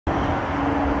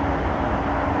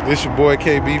This your boy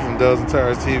KB from Dubs and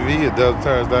Tires TV at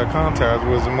dubsandtires.com. Tires,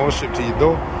 wheels, and more shipped to your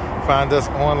door. Find us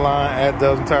online at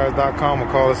dubsandtires.com or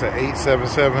call us at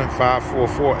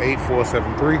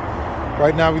 877-544-8473.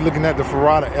 Right now we're looking at the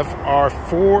Ferrada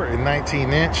FR4 in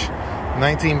 19-inch.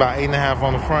 19 by 8.5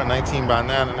 on the front, 19 by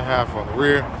 9.5 on the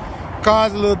rear.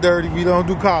 Car's a little dirty. We don't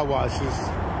do car washes,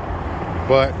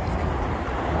 but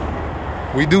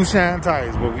we do shine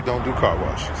tires, but we don't do car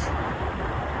washes.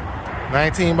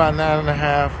 19 by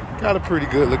 9.5. Got a pretty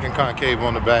good looking concave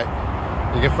on the back.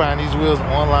 You can find these wheels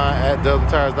online at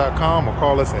dubsandtires.com or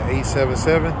call us at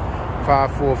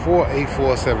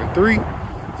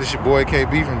 877-544-8473. This is your boy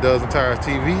KB from Dubs and Tires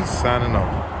TV signing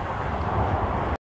off.